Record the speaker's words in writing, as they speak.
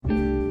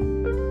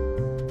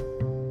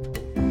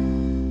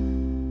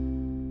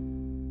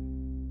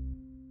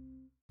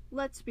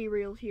let's be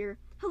real here.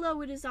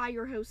 Hello, it is I,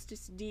 your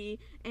hostess D,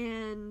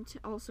 and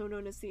also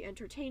known as the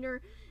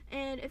Entertainer,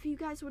 and if you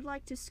guys would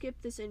like to skip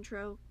this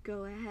intro,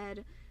 go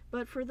ahead,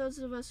 but for those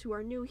of us who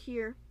are new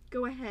here,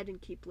 go ahead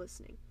and keep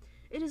listening.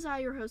 It is I,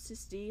 your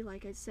hostess D,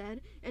 like I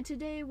said, and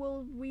today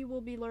we will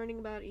be learning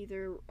about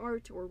either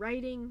art or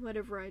writing,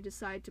 whatever I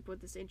decide to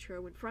put this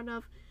intro in front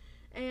of,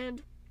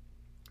 and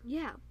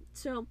yeah,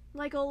 so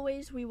like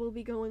always, we will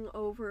be going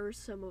over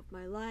some of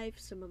my life,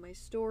 some of my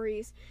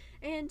stories,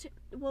 and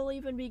we'll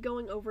even be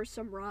going over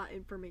some raw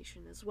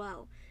information as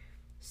well.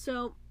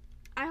 So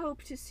I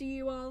hope to see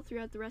you all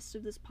throughout the rest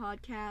of this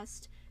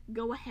podcast.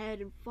 Go ahead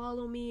and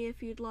follow me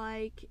if you'd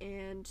like,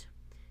 and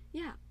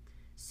yeah,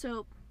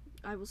 so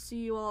I will see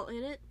you all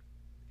in it,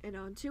 and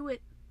on to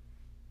it.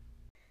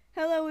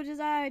 Hello, it is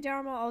I,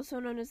 Dharma, also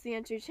known as the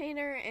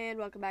Entertainer, and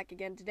welcome back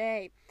again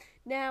today.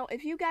 Now,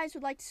 if you guys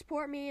would like to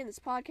support me in this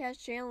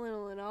podcast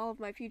channel and all of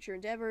my future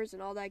endeavors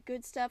and all that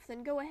good stuff,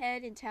 then go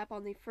ahead and tap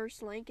on the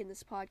first link in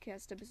this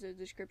podcast episode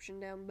description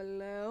down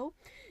below.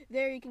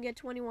 There you can get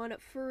 21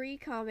 free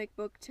comic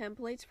book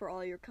templates for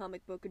all your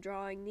comic book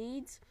drawing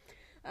needs,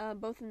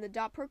 both in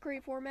the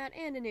 .procreate format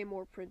and in a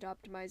more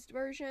print-optimized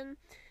version.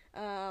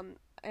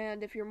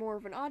 And if you're more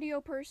of an audio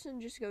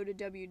person, just go to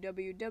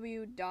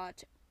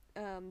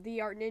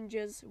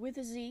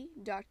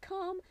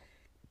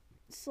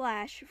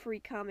theartninjas.com/free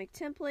comic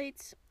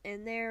templates,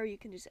 and there you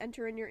can just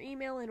enter in your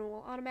email and it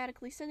will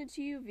automatically send it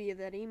to you via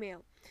that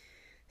email.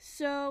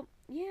 So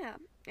yeah,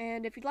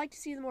 and if you'd like to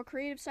see the more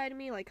creative side of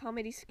me, like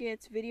comedy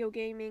skits, video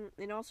gaming,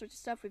 and all sorts of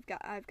stuff,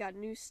 I've got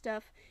new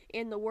stuff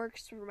in the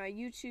works for my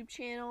YouTube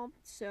channel,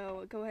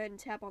 so go ahead and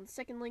tap on the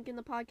second link in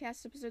the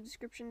podcast episode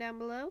description down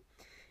below.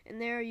 And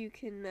there you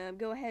can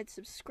go ahead,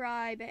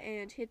 subscribe,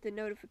 and hit the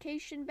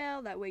notification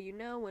bell. That way you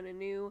know when a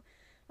new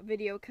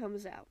video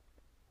comes out.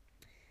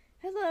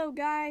 Hello,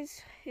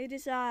 guys. It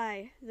is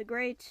I, the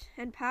great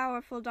and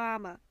powerful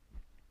Dharma.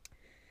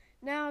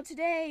 Now,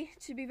 today,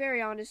 to be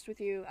very honest with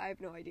you, I have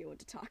no idea what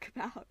to talk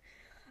about.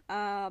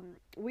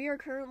 We are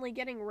currently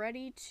getting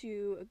ready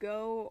to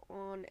go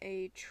on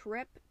a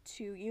trip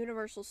to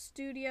Universal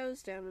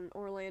Studios down in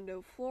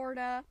Orlando,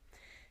 Florida.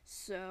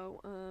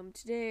 So,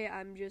 today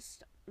I'm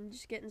just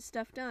getting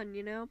stuff done,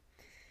 you know?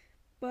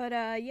 But,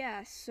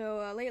 yeah,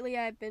 so, lately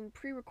I've been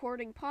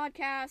pre-recording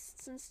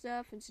podcasts and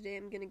stuff, and today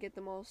I'm gonna get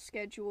them all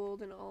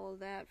scheduled and all of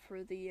that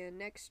for the,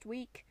 next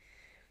week.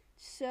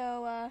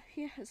 So,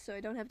 yeah, so I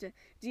don't have to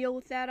deal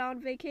with that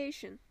on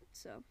vacation,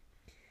 so.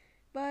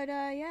 But,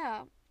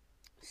 yeah.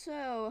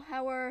 So,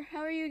 how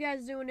are you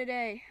guys doing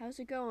today? How's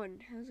it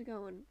going?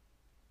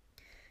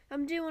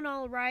 I'm doing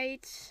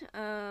alright.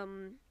 I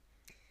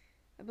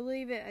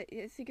believe I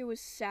think it was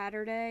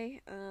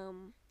Saturday.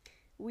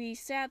 We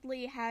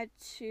sadly had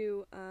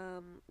to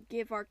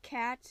give our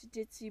cat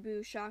Ditsy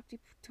Boo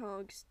Shakti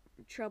Tongs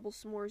Trouble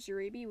S'mores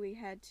Uribi. We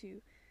had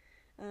to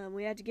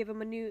give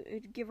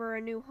her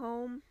a new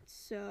home.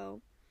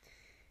 So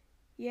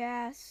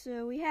yeah,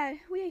 so we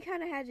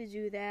kind of had to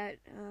do that.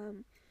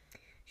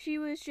 She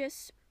was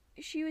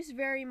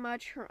very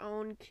much her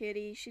own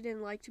kitty. She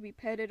didn't like to be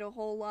petted a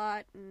whole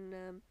lot,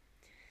 and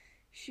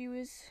she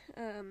was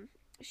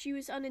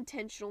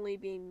unintentionally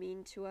being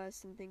mean to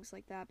us and things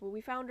like that, but we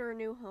found her a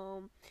new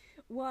home,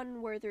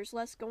 one where there's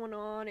less going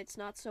on, it's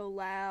not so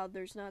loud,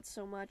 there's not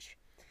so much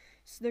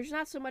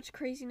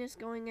craziness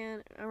going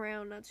on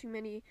around, not too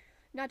many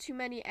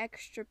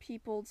extra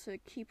people to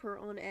keep her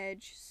on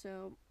edge,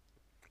 so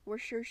we're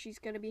sure she's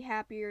gonna be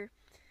happier.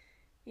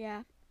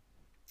 Yeah.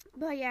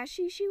 But yeah,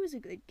 she was a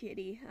good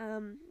kitty.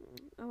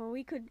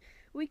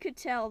 We could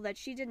tell that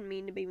she didn't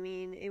mean to be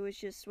mean. It was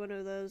just one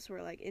of those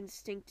where like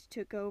instinct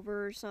took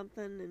over or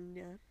something,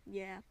 and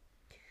yeah.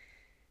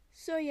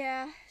 So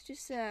yeah,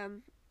 just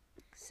sad,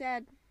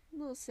 a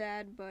little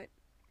sad, but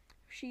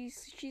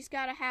she's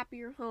got a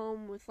happier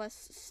home with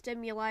less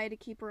stimuli to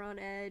keep her on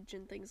edge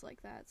and things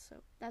like that.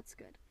 So that's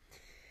good.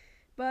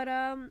 But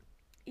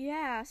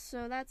yeah,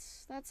 so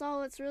that's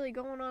all that's really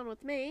going on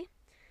with me.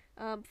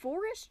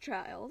 Forest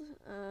Child,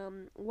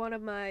 one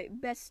of my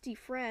bestie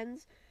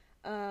friends,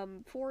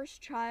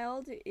 Forest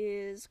Child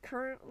is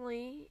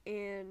currently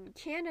in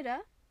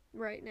Canada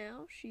right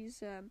now.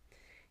 She's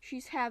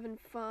having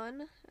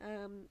fun,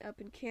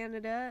 up in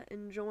Canada,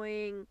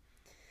 enjoying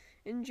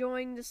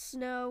the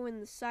snow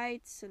and the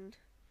sights and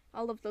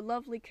all of the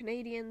lovely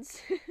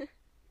Canadians.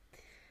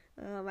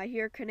 I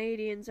hear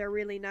Canadians are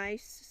really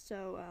nice,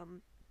 so,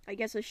 I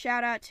guess a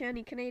shout out to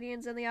any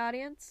Canadians in the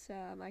audience.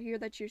 I hear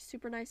that you're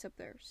super nice up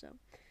there, so.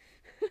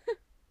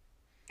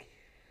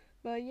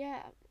 But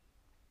yeah.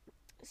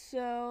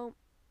 So,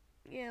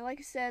 yeah, like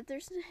I said,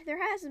 there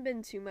hasn't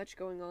been too much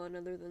going on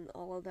other than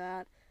all of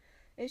that.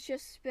 It's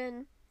just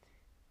been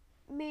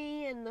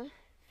me and the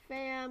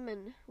fam,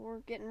 and we're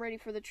getting ready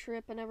for the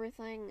trip and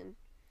everything, and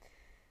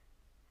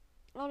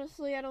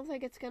honestly, I don't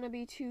think it's gonna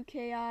be too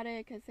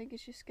chaotic. I think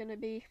it's just gonna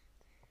be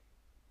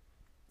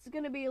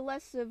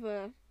less of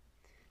a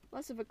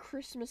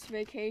Christmas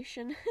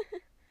vacation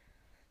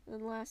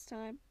than last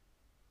time.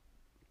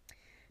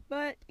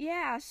 But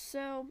yeah,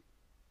 so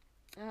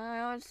I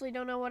honestly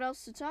don't know what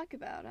else to talk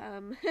about.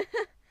 I'm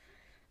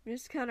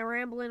just kind of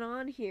rambling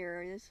on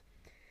here. It's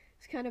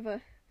kind of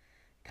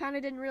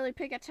didn't really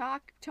pick a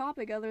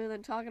topic other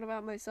than talking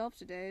about myself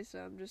today, so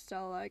I'm just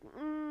all like,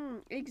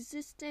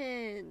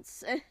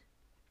 existence.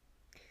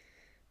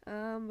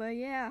 But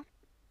yeah,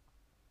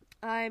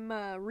 I'm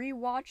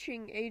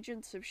rewatching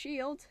Agents of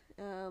Shield.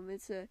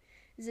 It's a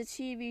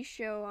TV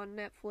show on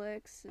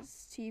Netflix.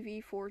 It's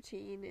TV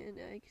 14, and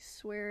I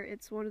swear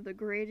it's one of the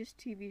greatest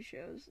TV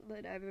shows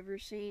that I've ever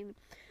seen.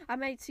 I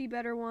might see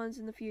better ones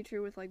in the future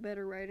with like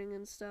better writing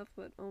and stuff,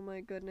 but oh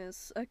my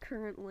goodness,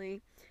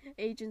 currently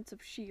Agents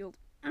of Shield.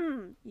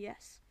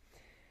 Yes.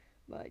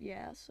 But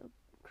yeah, so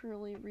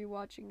currently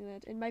rewatching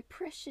that, and my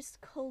precious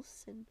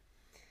Coulson.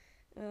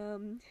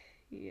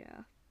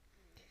 Yeah.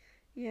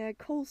 Yeah,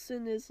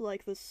 Coulson is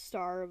like the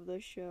star of the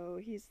show.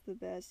 He's the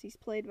best. He's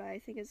played by, I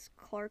think it's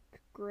Clark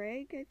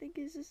Gregg, I think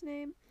is his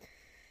name.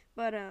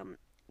 But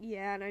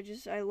yeah, and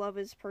I love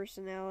his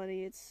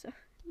personality. It's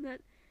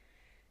not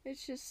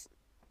it's just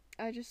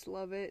I just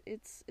love it.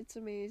 It's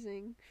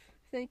amazing.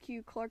 Thank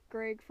you, Clark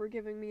Gregg, for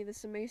giving me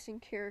this amazing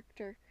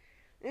character.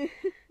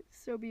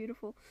 So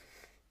beautiful.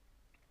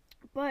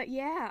 But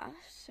yeah,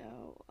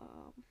 so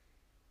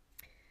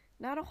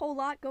not a whole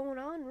lot going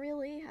on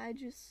really. I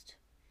just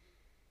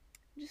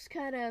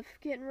kind of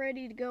getting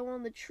ready to go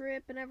on the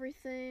trip and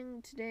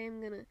everything. Today I'm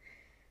gonna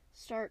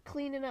start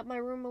cleaning up my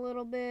room a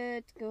little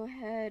bit, go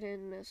ahead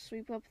and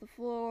sweep up the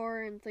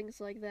floor and things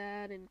like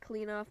that, and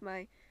clean off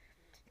my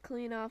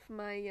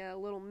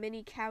little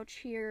mini couch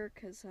here,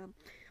 because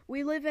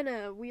we live in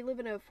a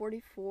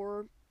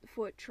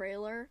 44-foot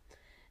trailer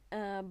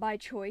by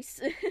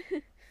choice.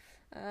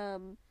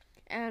 And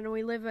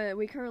we're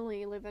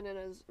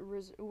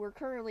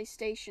currently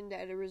stationed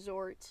at a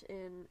resort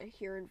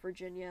here in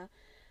Virginia,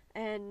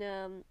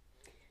 and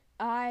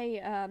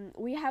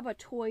we have a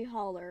toy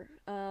hauler.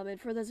 And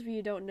for those of you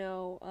who don't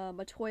know,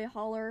 a toy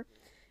hauler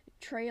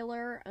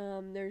trailer,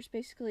 there's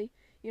basically,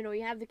 you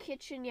have the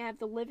kitchen, you have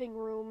the living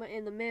room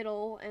in the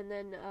middle, and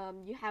then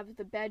you have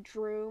the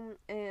bedroom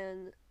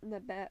and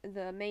the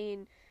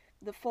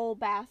full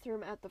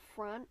bathroom at the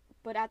front.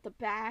 But at the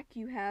back,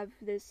 you have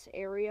this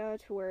area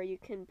to where you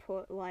can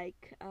put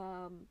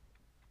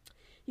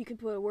you can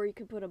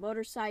put a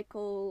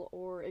motorcycle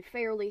or a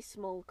fairly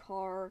small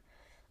car,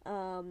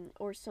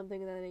 or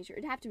something of that nature.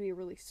 It'd have to be a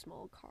really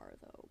small car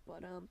though,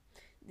 but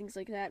things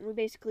like that. And we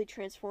basically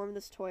transformed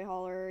this toy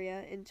hauler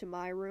area into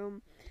my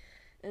room,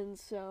 and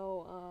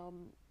so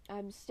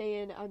I'm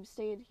staying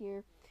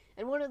here.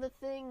 And one of the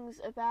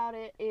things about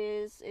it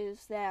is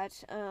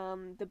that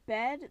the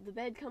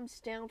bed comes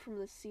down from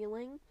the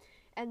ceiling,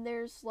 and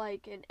there's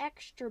like an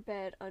extra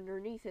bed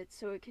underneath it,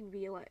 so it can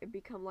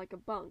become like a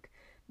bunk.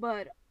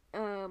 But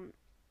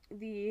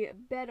the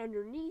bed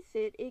underneath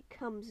it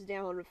comes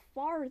down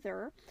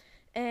farther,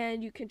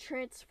 and you can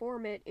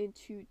transform it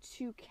into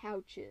 2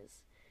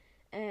 couches.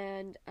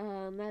 And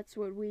that's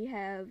what we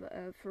have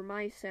for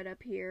my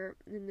setup here.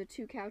 In the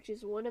 2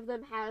 couches, one of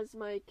them has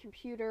my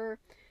computer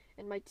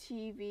and my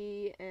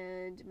TV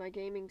and my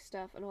gaming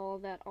stuff and all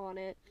of that on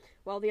it,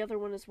 while the other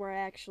one is where I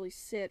actually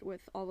sit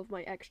with all of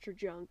my extra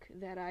junk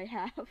that I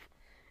have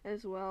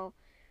as well.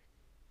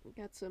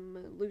 Got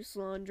some loose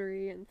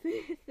laundry and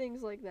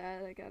things like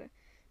that. I gotta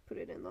put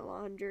it in the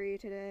laundry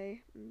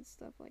today and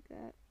stuff like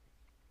that.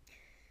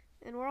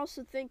 And we're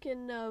also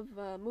thinking of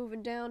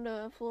moving down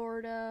to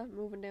Florida,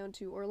 moving down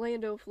to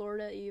Orlando,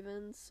 Florida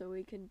even, so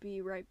we can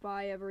be right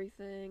by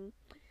everything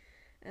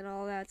and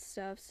all that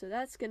stuff. So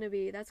that's gonna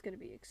be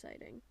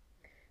exciting.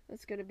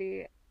 That's gonna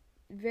be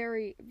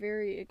very,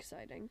 very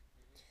exciting.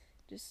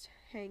 Just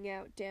hang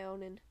out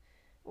down in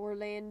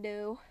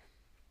Orlando,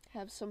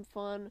 have some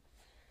fun.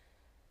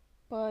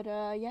 But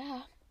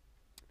yeah.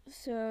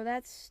 So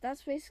that's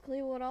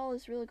basically what all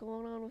is really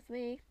going on with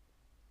me.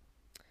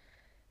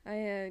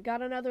 I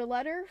got another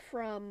letter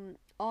from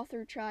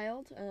Author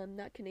Child,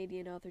 not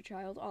Canadian Author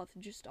Child,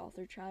 just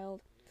Author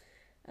Child.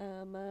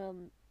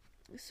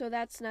 So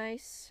that's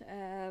nice.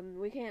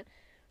 We can't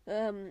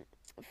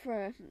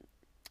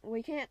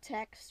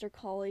text or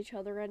call each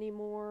other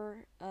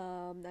anymore.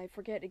 I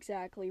forget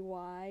exactly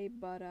why,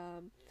 but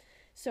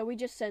so we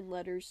just send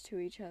letters to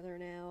each other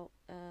now.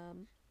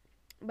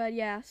 But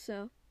yeah,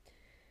 so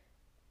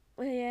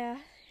yeah.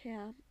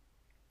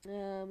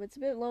 It's a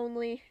bit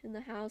lonely in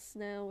the house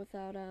now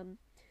without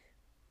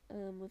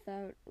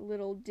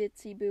little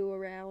Ditzy Boo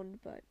around,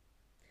 but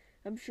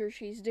I'm sure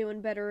she's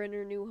doing better in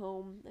her new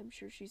home. I'm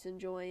sure she's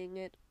enjoying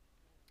it.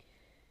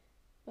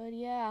 But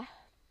yeah,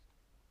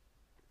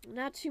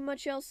 not too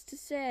much else to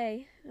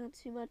say. Not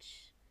too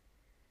much.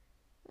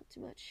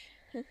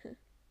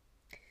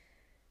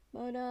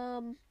 But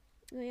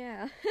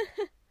yeah.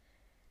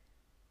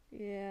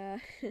 Yeah.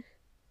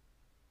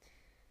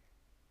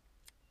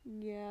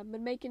 Yeah, I've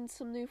been making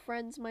some new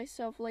friends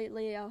myself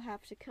lately. I'll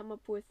have to come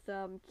up with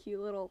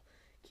cute little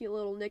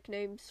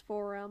nicknames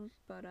for them.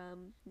 But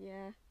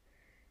yeah,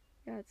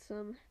 got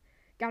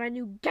a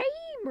new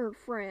gamer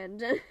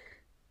friend.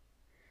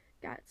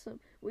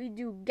 We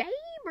do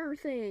gamer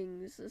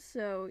things,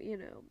 so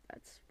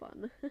that's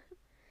fun.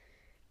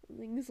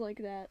 things like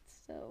that.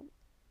 So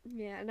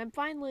yeah, and I'm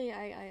finally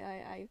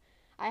I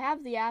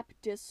have the app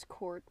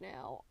Discord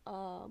now.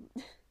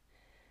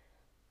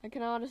 I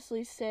can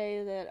honestly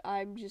say that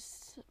I'm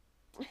just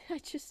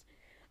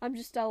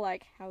all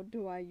like, how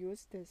do I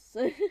use this?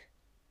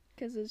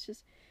 Because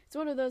it's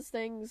one of those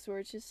things where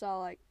it's just all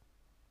like,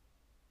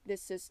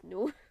 this is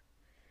new.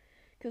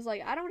 Because,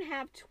 like, I don't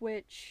have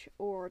Twitch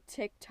or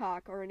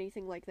TikTok or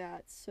anything like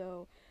that,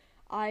 so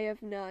I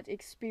have not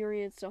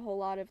experienced a whole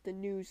lot of the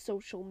new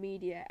social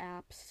media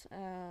apps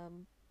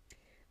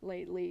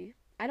lately.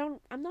 I'm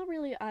not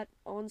really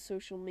on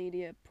social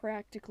media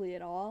practically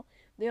at all.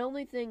 The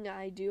only thing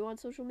I do on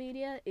social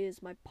media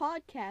is my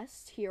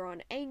podcast here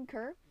on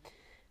Anchor,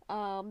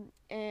 and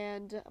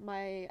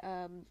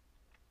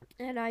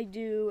I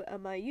do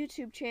my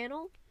YouTube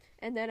channel,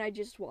 and then I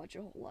just watch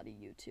a whole lot of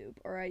YouTube.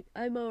 Or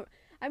I'm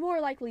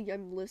more likely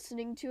I'm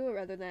listening to it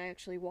rather than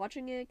actually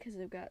watching it, because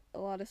I've got a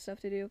lot of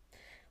stuff to do.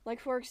 Like,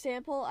 for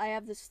example, I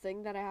have this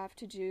thing that I have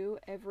to do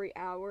every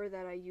hour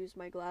that I use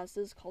my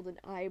glasses called an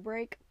eye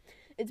break.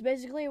 It's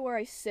basically where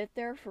I sit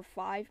there for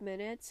 5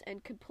 minutes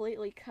and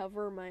completely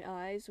cover my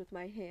eyes with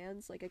my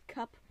hands. Like I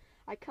cup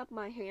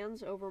my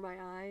hands over my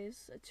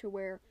eyes to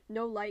where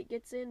no light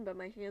gets in, but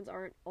my hands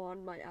aren't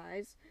on my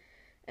eyes.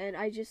 And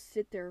I just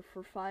sit there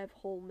for 5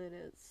 whole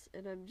minutes,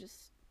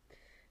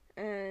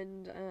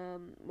 and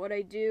what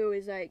I do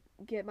is I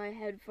get my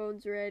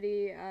headphones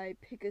ready, I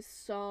pick a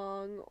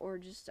song or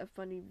just a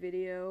funny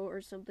video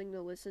or something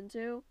to listen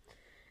to,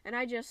 and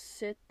I just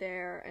sit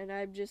there, and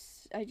I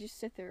just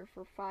sit there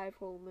for 5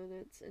 whole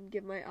minutes and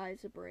give my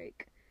eyes a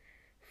break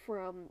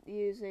from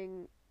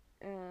using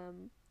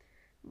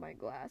my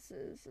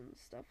glasses and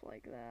stuff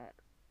like that.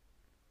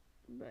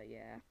 But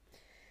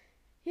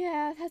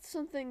yeah, that's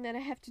something that I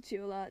have to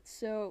do a lot.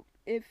 So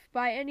if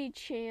by any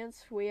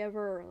chance we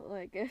ever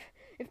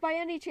if by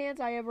any chance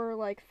I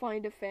ever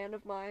find a fan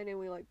of mine and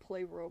we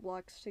play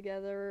Roblox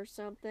together or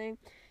something,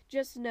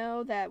 just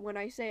know that when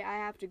I say I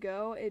have to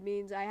go, it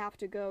means I have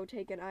to go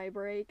take an eye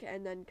break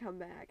and then come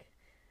back.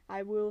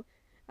 I will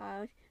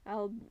I'll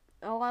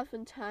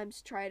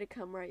oftentimes try to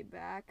come right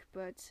back,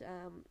 but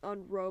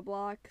on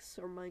Roblox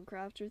or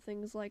Minecraft or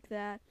things like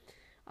that,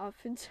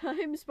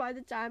 oftentimes, by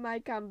the time I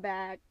come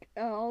back,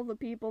 all the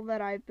people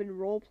that I've been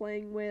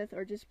role-playing with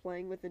or just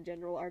playing with in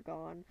general are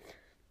gone.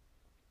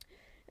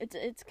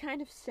 It's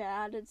kind of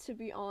sad, to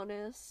be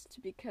honest,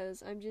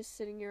 because I'm just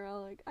sitting here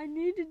all like, I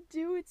need to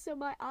do it so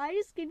my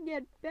eyes can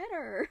get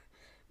better.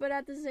 But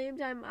at the same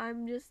time,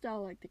 I'm just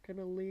all like, they're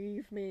gonna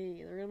leave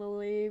me.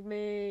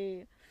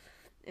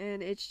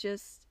 And it's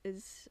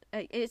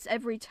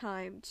every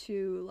time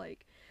to,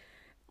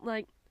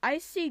 I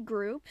see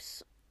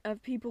groups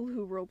of people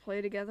who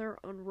roleplay together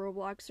on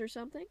Roblox or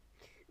something,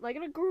 like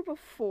in a group of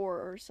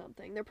 4 or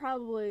something. They're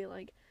probably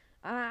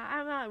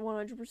I'm not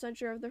 100%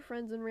 sure if they're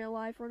friends in real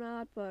life or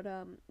not, but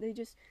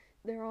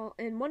they're all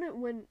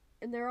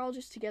and they're all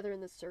just together in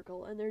this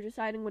circle and they're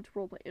deciding what to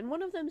roleplay. And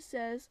one of them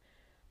says,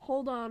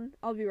 "Hold on,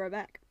 I'll be right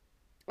back."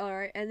 All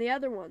right, and the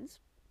other ones,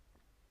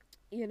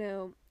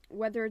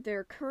 whether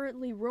they're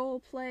currently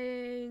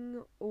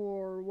roleplaying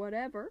or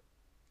whatever,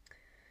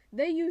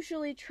 they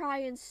usually try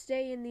and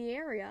stay in the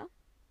area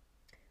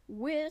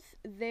with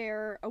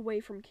their away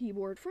from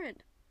keyboard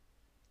friend,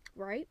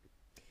 right?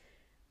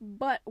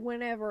 But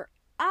whenever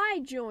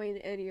I join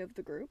any of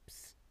the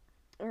groups,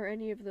 or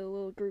any of the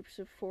little groups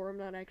of 4, I'm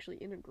not actually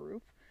in a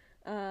group,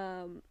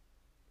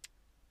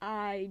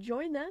 I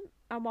join them,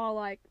 I'm all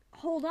like,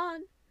 hold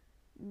on,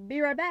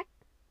 be right back,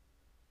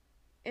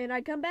 and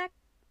I come back,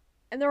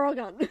 and they're all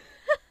gone,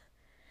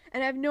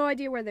 and I have no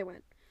idea where they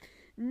went,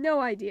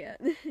 no idea.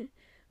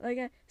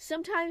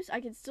 Sometimes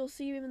I can still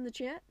see them in the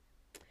chat,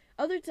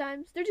 other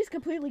times, they're just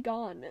completely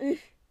gone.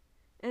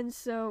 And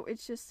so,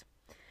 it's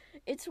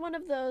one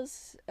of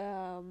those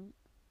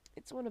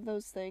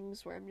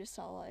things where I'm just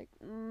all like,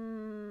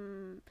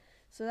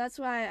 So that's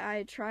why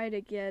I try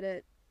to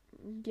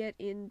get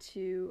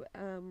into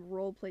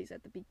role plays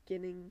at the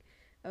beginning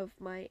of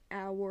my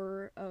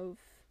hour of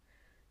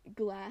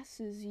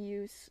glasses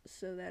use,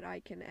 so that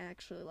I can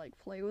actually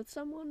play with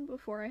someone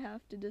before I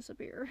have to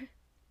disappear.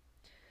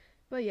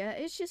 But yeah,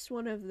 it's just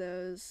one of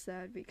those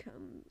that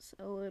becomes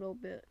a little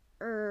bit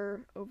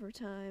over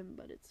time,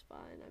 but it's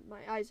fine. My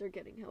eyes are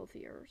getting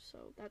healthier,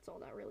 so that's all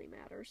that really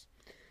matters.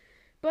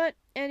 But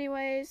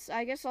anyways,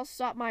 I guess I'll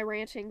stop my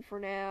ranting for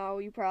now.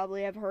 You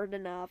probably have heard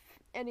enough.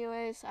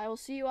 Anyways, I will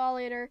see you all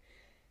later,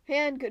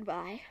 and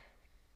goodbye.